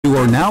You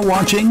are now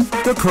watching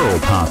The Curl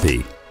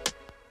Papi.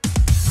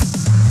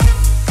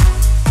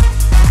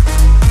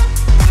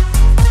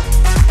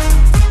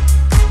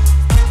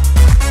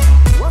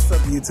 What's up,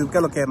 YouTube?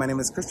 Okay, my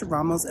name is Christian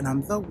Ramos, and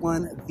I'm the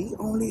one, the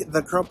only,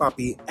 The Curl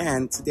Papi.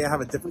 And today I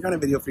have a different kind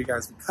of video for you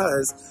guys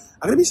because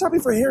I'm going to be shopping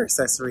for hair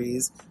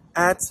accessories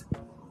at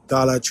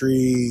Dollar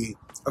Tree.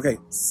 Okay,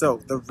 so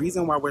the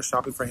reason why we're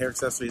shopping for hair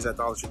accessories at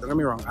Dollar Tree, don't get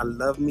me wrong, I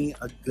love me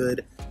a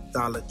good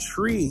Dollar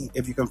Tree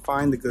if you can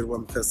find a good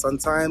one, because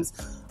sometimes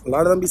a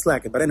lot of them be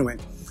slacking. But anyway,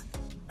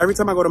 every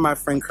time I go to my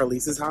friend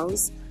Carlise's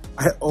house,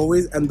 I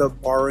always end up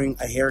borrowing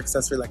a hair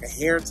accessory, like a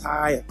hair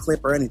tie, a clip,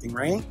 or anything,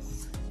 right?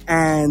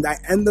 And I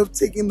end up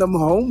taking them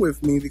home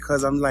with me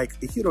because I'm like,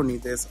 if you don't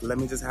need this, let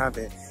me just have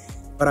it.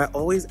 But I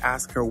always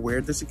ask her, where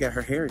does she get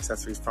her hair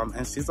accessories from?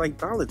 And she's like,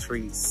 Dollar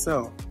Tree.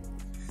 So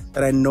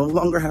that I no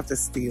longer have to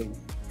steal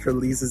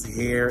Carlise's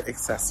hair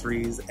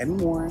accessories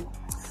anymore,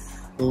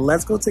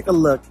 let's go take a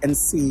look and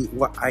see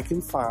what I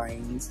can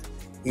find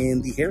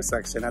in the hair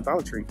section at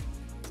Dollar Tree.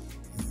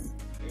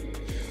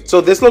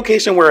 So this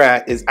location we're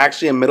at is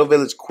actually in Middle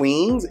Village,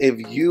 Queens.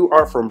 If you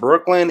are from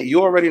Brooklyn,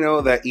 you already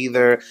know that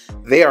either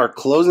they are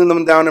closing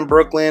them down in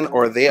Brooklyn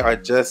or they are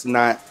just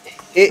not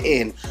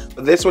hitting.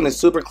 But this one is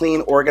super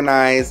clean,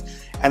 organized,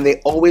 and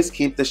they always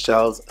keep the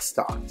shelves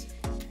stocked.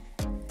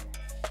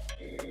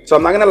 So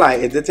I'm not gonna lie,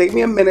 it did take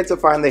me a minute to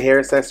find the hair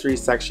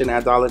accessories section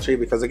at Dollar Tree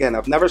because, again,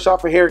 I've never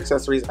shopped for hair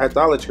accessories at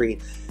Dollar Tree.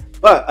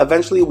 But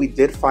eventually we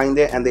did find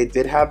it, and they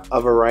did have a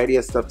variety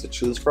of stuff to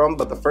choose from.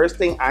 But the first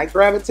thing I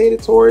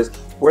gravitated towards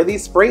were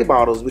these spray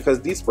bottles,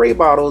 because these spray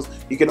bottles,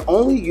 you can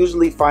only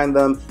usually find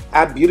them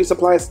at beauty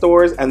supply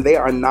stores, and they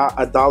are not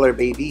 $1,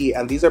 baby.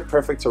 And these are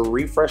perfect to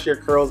refresh your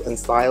curls and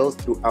styles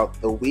throughout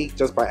the week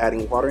just by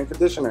adding water and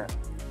conditioner.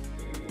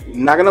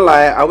 Not gonna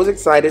lie, I was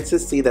excited to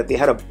see that they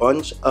had a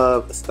bunch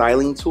of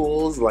styling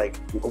tools like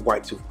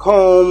wide tooth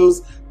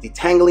combs,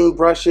 detangling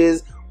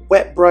brushes,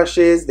 wet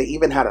brushes. They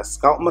even had a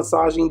scalp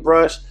massaging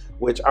brush,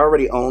 which I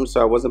already owned, so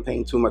I wasn't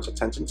paying too much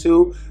attention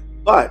to.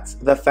 But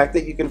the fact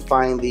that you can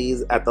find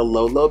these at the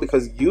low,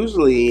 because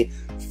usually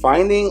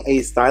finding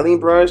a styling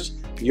brush,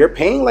 you're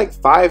paying like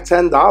 $5,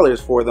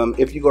 $10 for them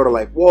if you go to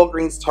like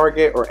Walgreens,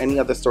 Target, or any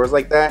other stores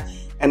like that.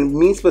 And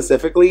me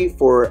specifically,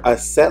 for a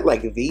set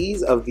like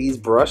these, of these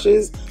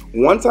brushes,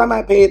 one time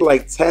I paid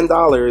like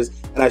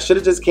 $10, and I should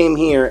have just came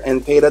here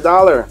and paid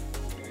 $1.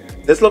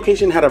 This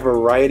location had a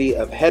variety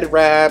of head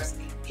wraps,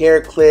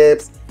 hair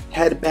clips,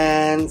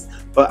 headbands,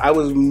 but I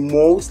was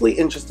mostly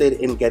interested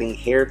in getting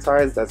hair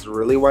ties. That's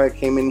really why I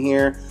came in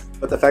here.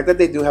 But the fact that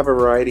they do have a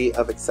variety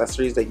of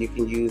accessories that you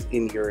can use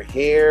in your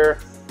hair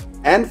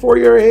and for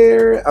your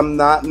hair, I'm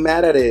not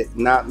mad at it.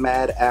 Not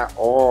mad at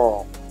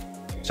all.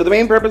 So the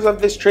main purpose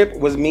of this trip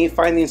was me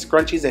finding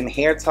scrunchies and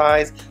hair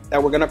ties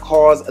that were gonna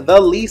cause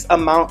the least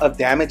amount of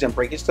damage and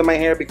breakage to my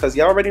hair, because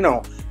y'all already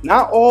know,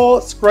 not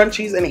all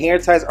scrunchies and hair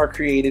ties are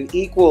created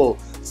equal.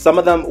 Some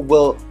of them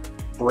will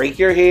break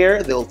your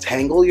hair, they'll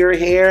tangle your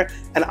hair,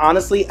 and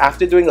honestly,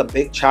 after doing a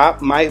big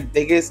chop, my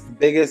biggest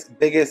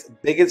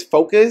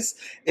focus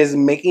is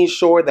making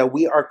sure that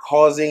we are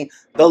causing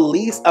the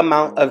least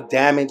amount of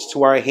damage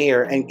to our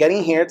hair. And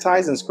getting hair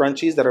ties and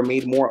scrunchies that are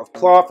made more of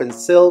cloth and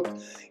silk,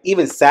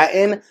 even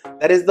satin,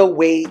 that is the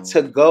way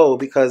to go.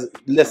 Because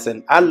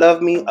listen, I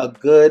love me a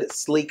good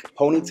sleek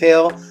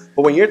ponytail,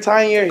 but when you're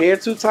tying your hair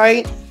too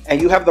tight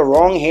and you have the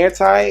wrong hair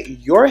tie,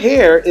 your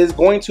hair is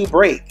going to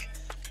break.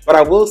 But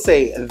I will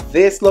say,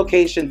 this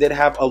location did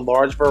have a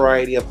large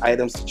variety of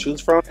items to choose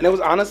from, and it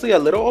was honestly a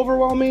little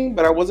overwhelming,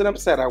 but I wasn't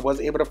upset. I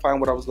was able to find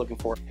what I was looking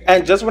for.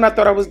 And just when I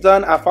thought I was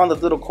done, I found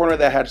this little corner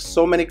that had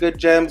so many good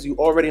gems. You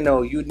already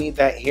know you need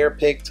that hair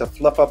pick to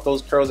fluff up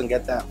those curls and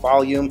get that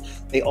volume.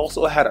 They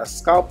also had a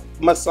scalp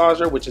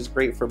massager, which is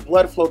great for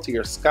blood flow to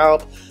your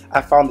scalp.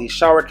 I found these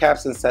shower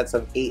caps in sets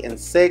of 8 and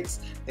 6.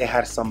 They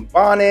had some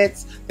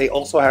bonnets. They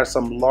also had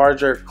some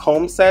larger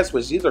comb sets,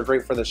 which these are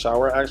great for the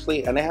shower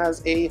actually. And it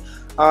has a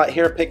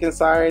hair pick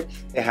inside.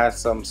 They had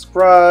some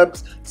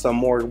scrubs, some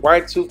more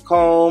wide tooth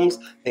combs.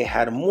 They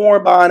had more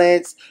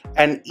bonnets,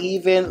 and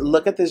even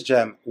look at this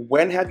gem.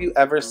 When have you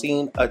ever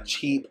seen a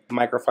cheap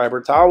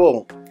microfiber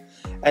towel?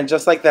 And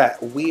just like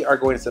that, we are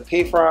going to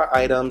pay for our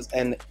items,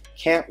 and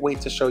can't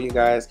wait to show you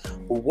guys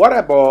what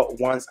I bought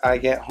once I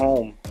get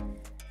home.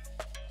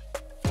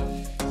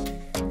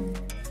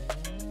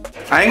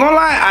 I ain't gonna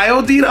lie, I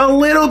OD'd a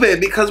little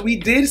bit because we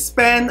did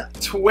spend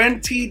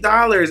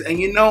 $20, and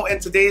you know, in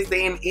today's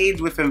day and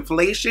age with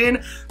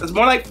inflation, it's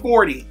more like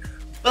 40.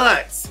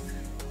 But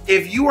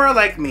if you are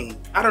like me,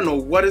 I don't know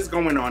what is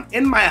going on.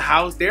 In my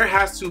house, there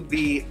has to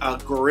be a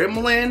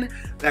gremlin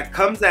that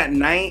comes at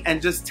night and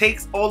just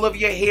takes all of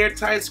your hair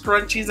ties,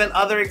 scrunchies, and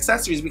other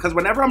accessories, because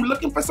whenever I'm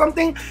looking for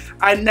something,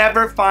 I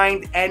never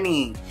find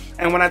any.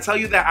 And when I tell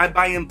you that I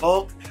buy in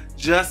bulk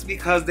just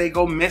because they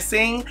go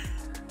missing,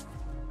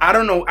 I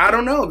don't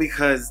know,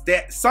 because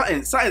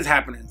something's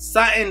happening.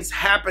 Something's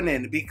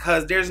happening,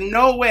 because there's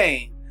no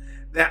way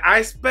that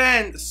I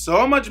spend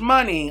so much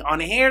money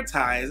on hair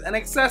ties and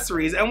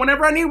accessories, and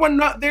whenever I need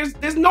one,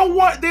 there's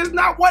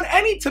not one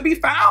any to be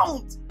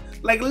found.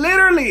 Like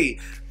literally,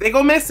 they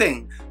go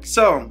missing.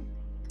 So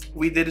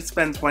we did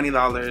spend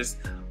 $20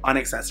 on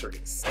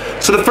accessories.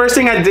 So the first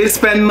thing I did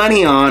spend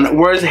money on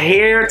was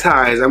hair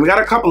ties, and we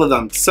got a couple of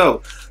them.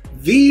 So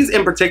these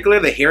in particular,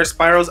 the hair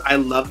spirals, I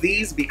love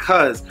these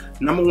because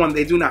number one,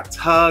 they do not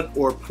tug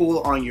or pull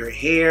on your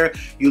hair.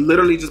 You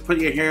literally just put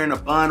your hair in a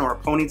bun or a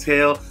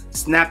ponytail,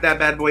 snap that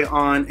bad boy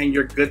on, and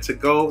you're good to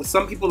go.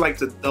 Some people like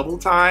to double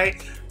tie.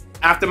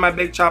 After my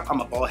big chop,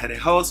 I'm a bald-headed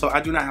hoe, so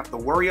I do not have to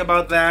worry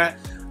about that.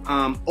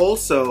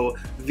 Also,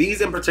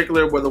 these in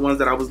particular were the ones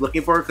that I was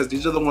looking for because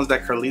these are the ones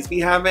that curlies be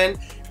having.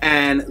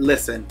 And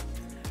listen,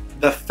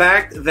 the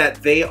fact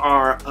that they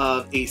are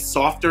of a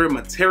softer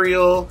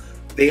material,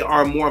 they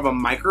are more of a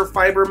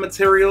microfiber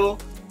material,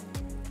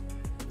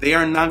 they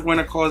are not going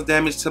to cause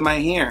damage to my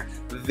hair.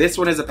 This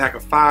one is a pack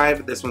of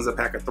 5, this one's a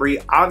pack of 3.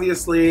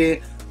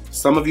 Obviously,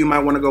 some of you might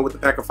want to go with the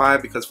pack of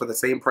 5 because for the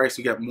same price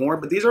you get more,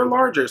 but these are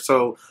larger.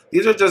 So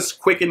these are just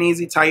quick and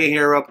easy, tie your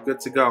hair up, good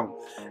to go.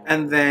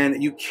 And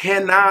then you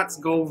cannot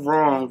go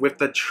wrong with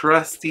the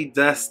trusty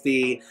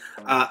dusty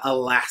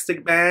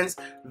elastic bands.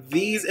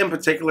 These in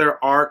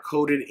particular are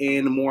coated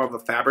in more of a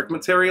fabric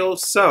material.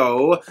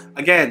 So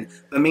again,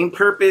 the main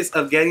purpose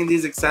of getting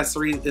these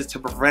accessories is to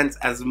prevent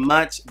as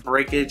much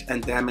breakage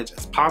and damage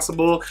as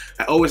possible.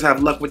 I always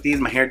have luck with these.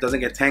 My hair doesn't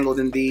get tangled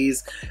in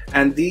these.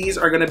 And these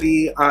are going to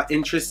be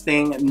interesting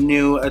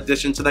new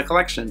addition to the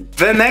collection.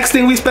 The next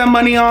thing we spent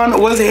money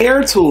on was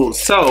hair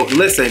tools. So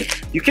listen,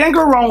 you can't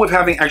go wrong with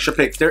having extra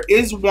picks. There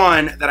is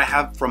one that I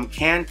have from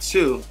Can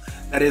 2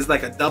 that is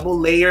like a double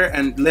layer,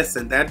 and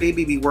listen, that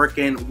baby be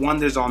working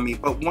wonders on me.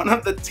 But one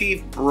of the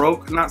teeth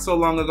broke not so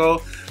long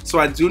ago, so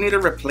I do need to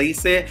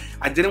replace it.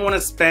 I didn't want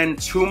to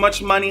spend too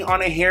much money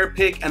on a hair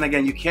pick, and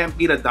again, you can't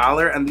beat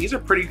 $1, and these are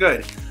pretty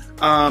good.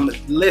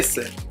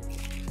 Listen,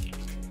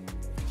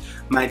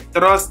 my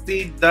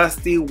trusty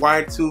dusty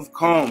wire tooth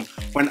comb.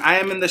 When I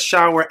am in the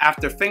shower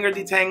after finger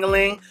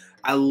detangling,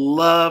 I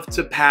love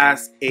to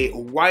pass a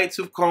wide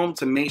tooth comb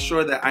to make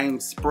sure that I am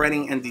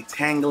spreading and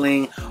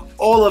detangling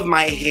all of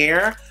my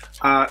hair.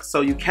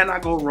 So you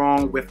cannot go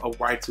wrong with a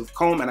wide tooth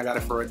comb, and I got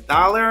it for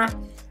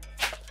 $1.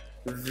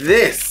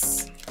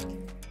 This,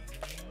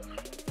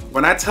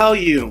 when I tell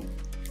you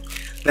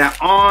that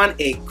on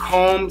a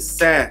comb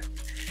set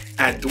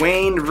at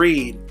Dwayne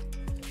Reed,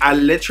 I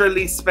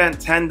literally spent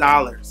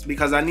 $10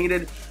 because I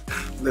needed,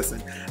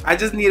 listen, I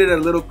just needed a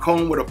little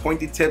comb with a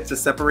pointy tip to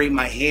separate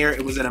my hair.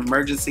 It was an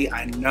emergency,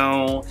 I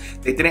know.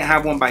 They didn't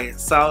have one by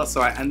itself,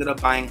 so I ended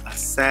up buying a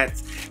set.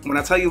 When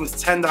I tell you it was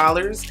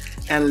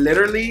 $10, and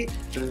literally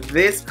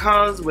this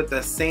comes with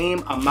the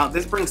same amount.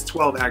 This brings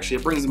 12 actually.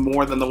 It brings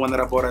more than the one that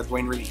I bought at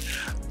Dwayne Reed.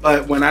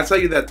 But when I tell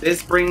you that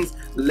this brings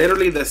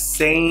literally the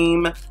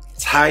same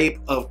type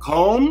of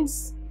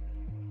combs,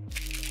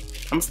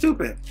 I'm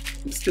stupid.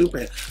 I'm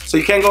stupid. So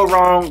you can't go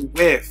wrong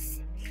with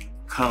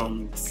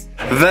combs.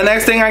 The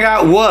next thing I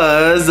got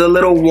was the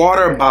little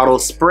water bottle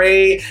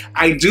spray.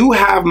 I do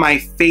have my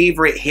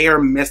favorite hair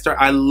mister.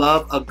 I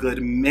love a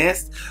good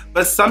mist,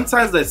 but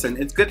sometimes,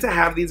 listen, it's good to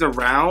have these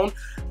around.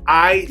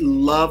 I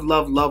love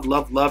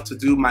to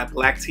do my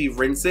black tea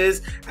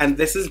rinses, and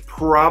this is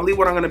probably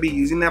what I'm going to be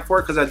using that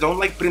for because I don't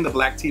like putting the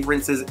black tea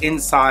rinses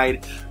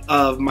inside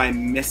of my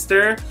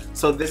mister.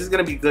 So this is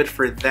going to be good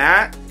for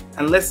that.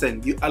 And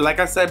listen, like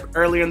I said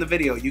earlier in the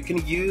video, you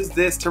can use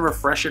this to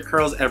refresh your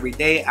curls every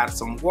day. Add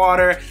some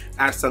water,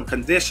 add some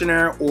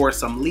conditioner or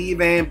some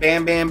leave-in,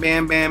 bam, bam,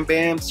 bam, bam,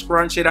 bam,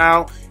 scrunch it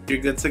out, you're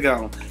good to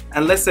go.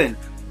 And listen,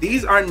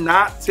 these are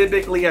not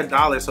typically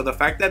 $1, so the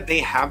fact that they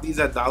have these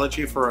at Dollar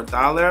Tree for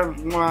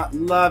 $1,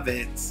 love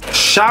it.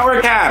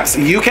 Shower caps,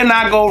 you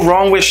cannot go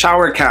wrong with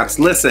shower caps.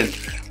 Listen,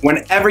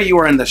 whenever you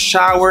are in the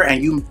shower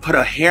and you put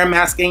a hair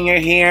mask in your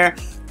hair,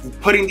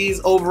 putting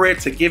these over it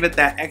to give it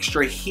that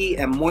extra heat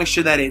and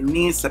moisture that it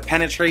needs to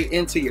penetrate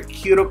into your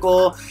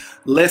cuticle.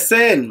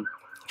 Listen,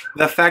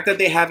 the fact that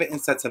they have it in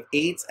sets of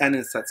 8 and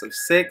in sets of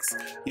 6,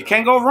 you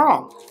can't go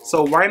wrong.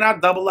 So why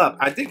not double up?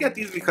 I did get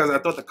these because I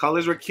thought the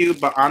colors were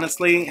cute, but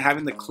honestly,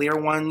 having the clear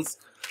ones,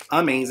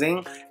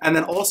 amazing. And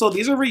then also,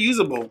 these are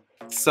reusable.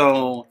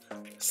 So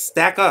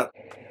stack up,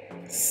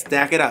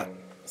 stack it up,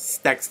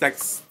 stack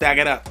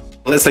it up.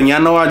 Listen,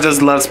 y'all know I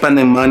just love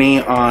spending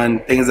money on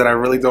things that I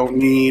really don't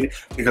need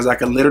because I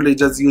can literally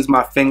just use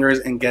my fingers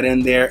and get in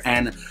there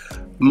and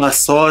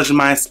massage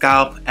my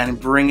scalp and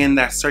bring in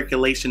that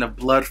circulation of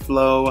blood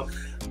flow.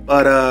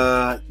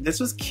 But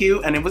this was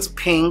cute and it was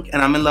pink,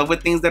 and I'm in love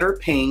with things that are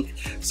pink.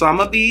 So I'm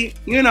gonna be,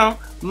 you know,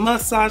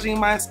 massaging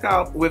my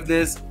scalp with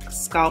this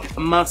scalp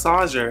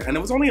massager, and it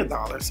was only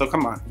 $1, so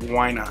come on,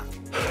 why not?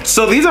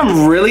 So these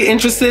I'm really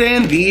interested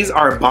in. These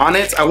are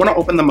bonnets. I want to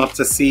open them up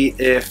to see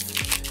if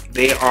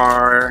they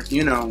are,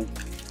 you know,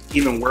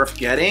 even worth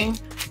getting,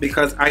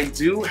 because I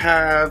do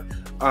have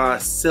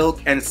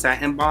silk and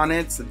satin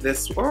bonnets.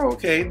 This, oh,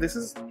 okay,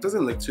 this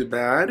doesn't look too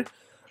bad.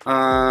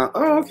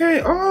 Oh,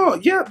 okay, oh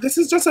yeah, this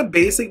is just a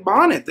basic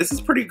bonnet. This is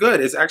pretty good.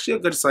 It's actually a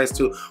good size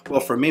too. Well,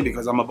 for me,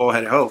 because I'm a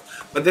bald-headed hoe,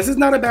 but this is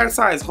not a bad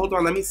size. Hold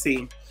on, let me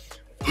see.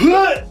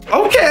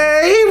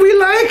 Okay, we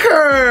like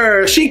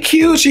her. She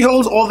cute. She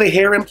holds all the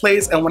hair in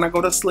place, and when I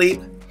go to sleep,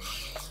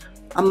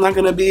 I'm not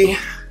gonna be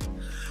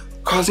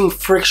causing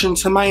friction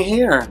to my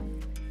hair.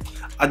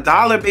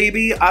 $1,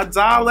 baby,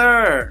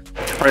 $1.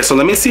 All right, so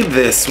let me see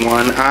this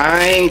one.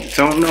 I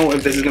don't know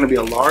if this is gonna be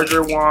a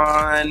larger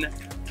one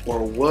or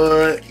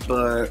what,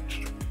 but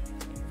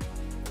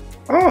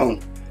oh,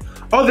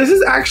 this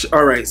is actually,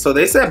 all right, so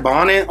they said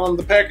bonnet on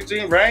the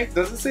packaging, right?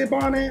 Does it say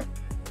bonnet?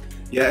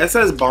 Yeah, it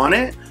says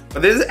bonnet,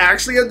 but this is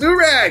actually a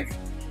do-rag.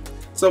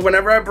 So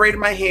whenever I braid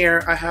my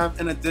hair, I have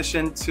an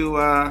addition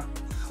to,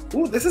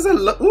 ooh, this is a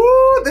look.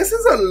 Ooh, this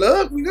is a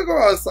look. We could go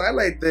outside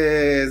like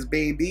this,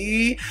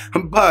 baby.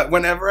 But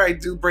whenever I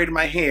do braid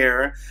my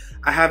hair,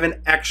 I have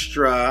an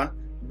extra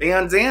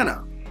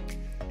bandana.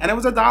 And it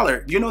was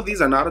 $1. You know,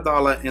 these are not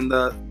 $1 in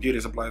the beauty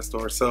supply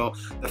store. So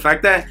the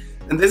fact that,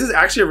 and this is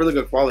actually a really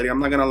good quality, I'm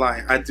not gonna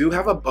lie. I do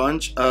have a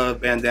bunch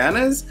of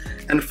bandanas,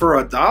 and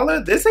for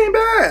 $1, this ain't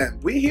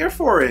bad. We here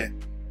for it.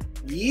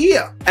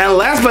 Yeah. And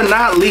last but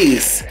not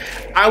least,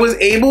 I was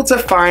able to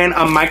find a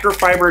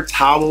microfiber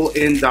towel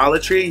in Dollar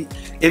Tree.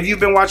 If you've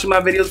been watching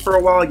my videos for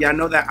a while, y'all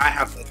know that I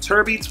have the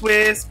Turby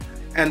Twist,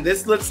 and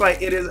this looks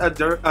like it is a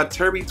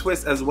Turby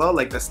Twist as well,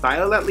 like the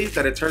style at least,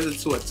 that it turns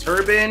into a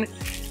turban.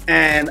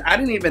 And I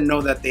didn't even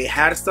know that they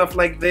had stuff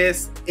like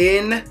this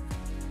in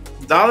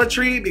Dollar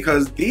Tree,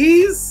 because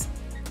these,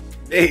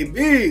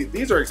 baby,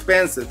 these are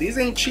expensive. These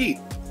ain't cheap.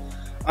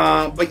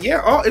 But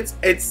yeah, oh,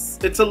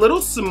 it's a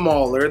little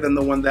smaller than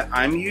the one that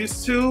I'm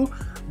used to,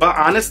 but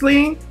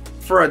honestly,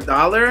 for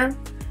 $1,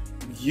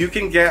 you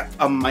can get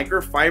a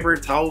microfiber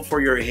towel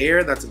for your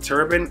hair that's a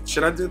turban.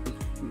 Should I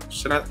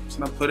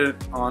put it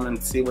on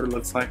and see what it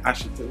looks like? I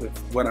should do it.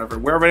 Whatever.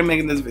 We're already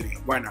making this video.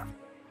 Why not?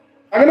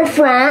 I'm in the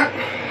front.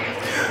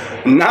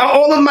 Not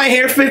all of my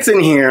hair fits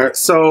in here,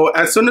 so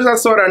as soon as I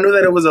saw it, I knew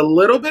that it was a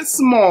little bit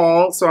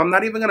small, so I'm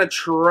not even gonna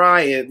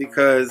try it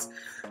because,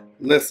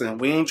 listen,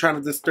 we ain't trying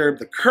to disturb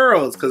the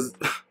curls because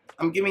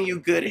I'm giving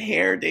you good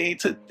hair day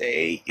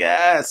today,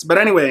 yes. But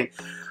anyway,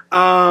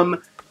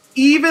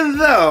 even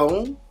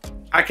though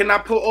I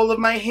cannot put all of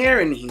my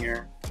hair in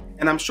here,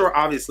 and I'm sure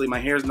obviously my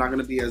hair is not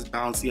gonna be as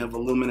bouncy and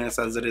voluminous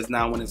as it is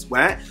now when it's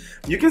wet,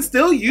 you can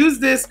still use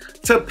this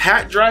to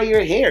pat dry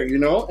your hair, you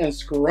know, and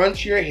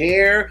scrunch your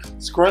hair,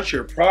 scrunch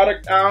your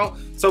product out.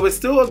 So it's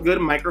still a good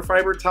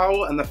microfiber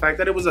towel, and the fact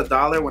that it was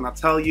 $1, when I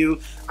tell you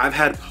I've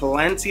had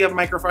plenty of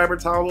microfiber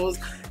towels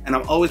and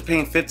I'm always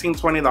paying $15,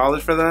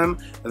 $20 for them,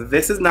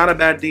 this is not a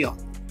bad deal.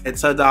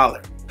 It's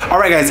 $1.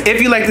 Alright guys,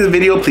 if you like this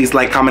video, please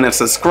like, comment, and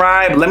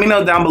subscribe. Let me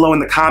know down below in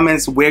the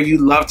comments where you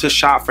love to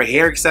shop for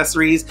hair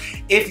accessories.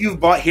 If you've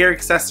bought hair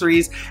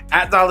accessories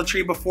at Dollar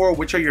Tree before,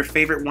 which are your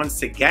favorite ones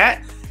to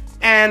get?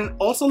 And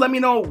also let me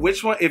know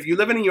which one, if you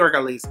live in New York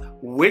at least,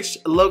 which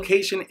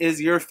location is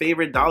your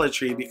favorite Dollar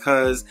Tree,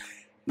 because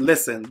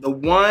listen, the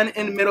one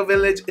in Middle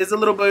Village is a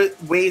little bit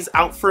ways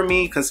out for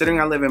me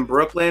considering I live in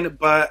Brooklyn,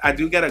 but I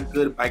do get a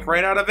good bike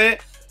ride out of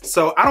it.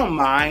 So I don't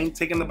mind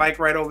taking the bike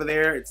ride over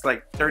there. It's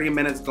like 30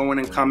 minutes going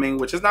and coming,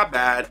 which is not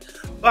bad.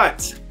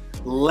 But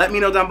let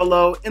me know down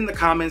below in the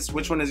comments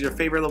which one is your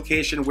favorite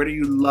location. Where do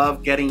you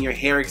love getting your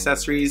hair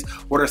accessories?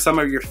 What are some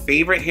of your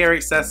favorite hair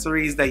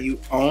accessories that you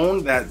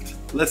own that,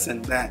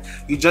 listen, that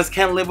you just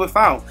can't live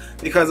without?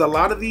 Because a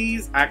lot of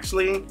these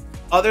actually,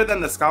 other than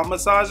the scalp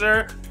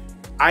massager,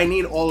 I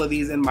need all of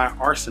these in my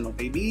arsenal,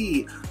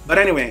 baby. But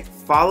anyway,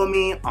 follow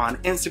me on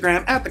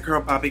Instagram at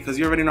thecurlpapi, because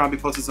you already know I'll be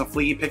posting some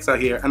fleeky pics out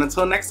here. And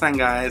until next time,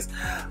 guys,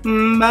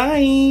 bye.